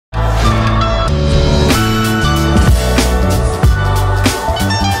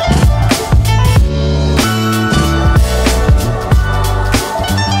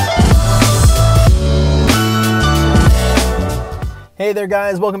Hey there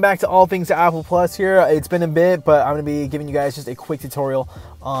guys, welcome back to All Things Apple Plus here. It's been a bit, but I'm going to be giving you guys just a quick tutorial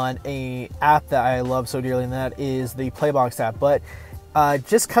on a app that I love so dearly, and that is the Playbox app. But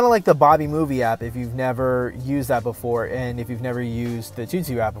just kind of like the Bobby Movie app, if you've never used that before, and if you've never used the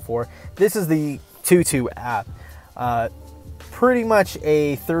Tutu app before, this is the Tutu app. Pretty much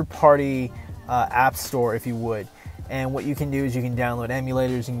a third-party app store, if you would. And what you can do is you can download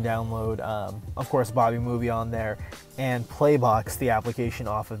emulators, you can download, of course, Bobby Movie on there, and Playbox, the application,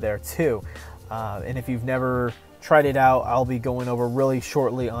 off of there too. And if you've never tried it out, I'll be going over really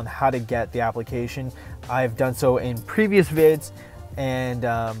shortly on how to get the application. I've done so in previous vids, and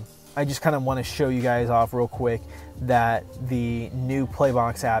I just kind of want to show you guys off real quick that the new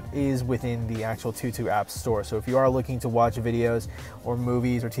Playbox app is within the actual Tutu app store. So if you are looking to watch videos or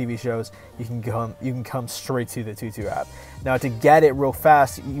movies or TV shows, you can come straight to the Tutu app. Now, to get it real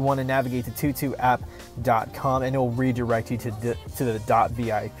fast, you want to navigate to tutuapp.com, and it will redirect you to the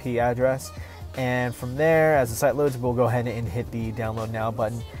 .vip address. And from there, as the site loads, we'll go ahead and hit the download now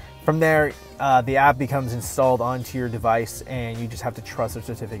button. From there, the app becomes installed onto your device, and you just have to trust the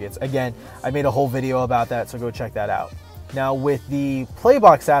certificates. Again, I made a whole video about that, so go check that out. Now, with the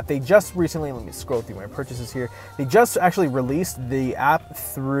Playbox app, they just recently, let me scroll through my purchases here, they just actually released the app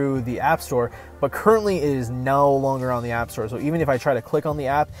through the App Store, but currently it is no longer on the App Store. So even if I try to click on the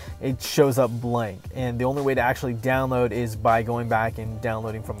app, it shows up blank. And the only way to actually download is by going back and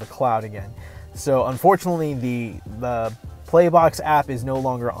downloading from the cloud again. So unfortunately, the Playbox app is no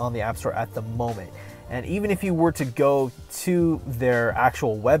longer on the App Store at the moment. And even if you were to go to their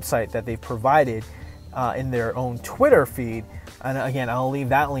actual website that they've provided in their own Twitter feed, and again, I'll leave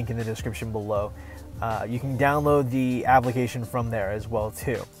that link in the description below, you can download the application from there as well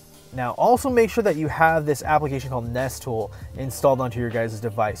too. Now, also make sure that you have this application called Nest Tool installed onto your guys'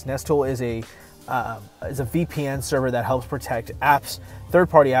 device. Nest Tool is a VPN server that helps protect apps,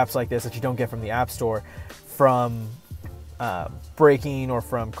 third-party apps like this that you don't get from the App Store, from breaking or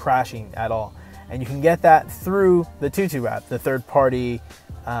from crashing at all. And you can get that through the Tutu app, the third-party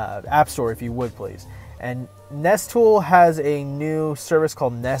app store, if you would please. And Nest Tool has a new service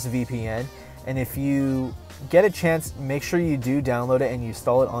called Nest VPN, and if you get a chance, make sure you do download it and you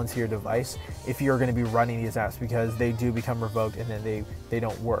install it onto your device if you're going to be running these apps, because they do become revoked and then they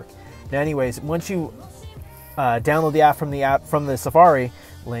don't work. Now anyways, once you download the app from the Safari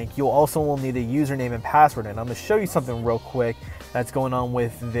link, you'll also will need a username and password. And I'm going to show you something real quick that's going on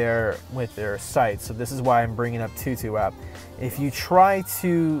with their site. So this is why I'm bringing up Tutu app. If you try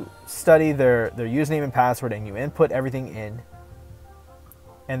to study their username and password and you input everything in,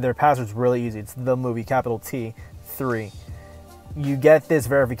 and their password's really easy, it's the movie, capital T, 3, you get this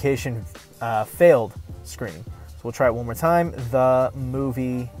verification failed screen. So we'll try it one more time, the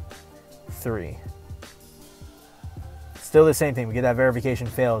movie 3. Still the same thing, we get that verification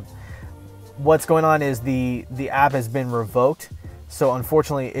failed. What's going on is the app has been revoked, so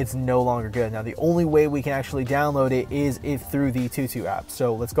unfortunately it's no longer good. Now the only way we can actually download it is through the Tutu app.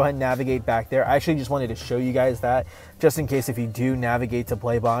 So let's go ahead and navigate back there. I actually just wanted to show you guys that, just in case if you do navigate to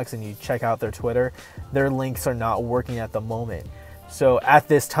Playbox and you check out their Twitter, their links are not working at the moment. So at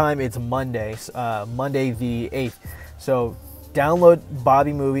this time, it's Monday the 8th. So download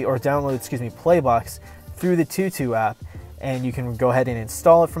Bobby Movie, or download, excuse me, Playbox through the Tutu app, and you can go ahead and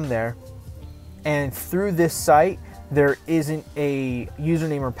install it from there. And through this site, there isn't a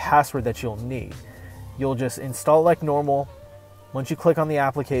username or password that you'll need. You'll just install it like normal. Once you click on the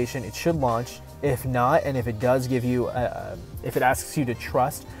application, it should launch. If not, and if it does give you, if it asks you to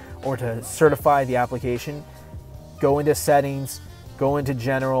trust or to certify the application, go into settings, go into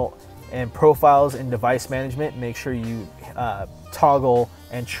general, and profiles and device management. Make sure you toggle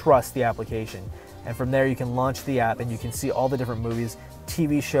and trust the application. And from there, you can launch the app and you can see all the different movies,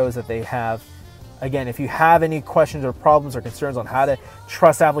 TV shows that they have. Again, if you have any questions or problems or concerns on how to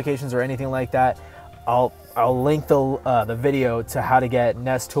trust applications or anything like that, I'll link the video to how to get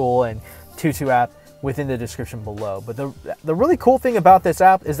Nest Tool and Tutu app within the description below. But the really cool thing about this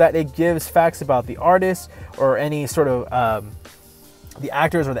app is that it gives facts about the artists or any sort of the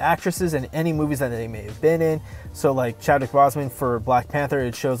actors or the actresses in any movies that they may have been in. So like Chadwick Boseman for Black Panther,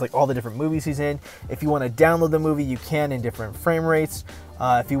 it shows like all the different movies he's in. If you want to download the movie, you can in different frame rates.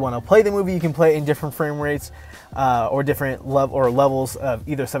 If you want to play the movie, you can play it in different frame rates or different levels of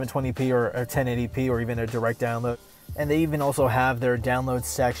either 720p or 1080p, or even a direct download. And they even also have their download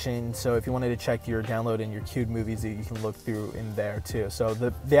section, so if you wanted to check your download and your queued movies, you can look through in there too. So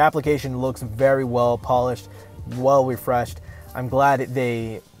the application looks very well polished, well refreshed. I'm glad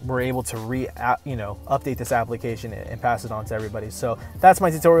they were able to update this application and pass it on to everybody. So that's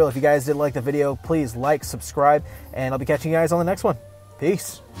my tutorial. If you guys did like the video, please like, subscribe, and I'll be catching you guys on the next one.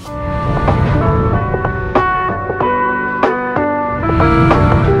 Peace.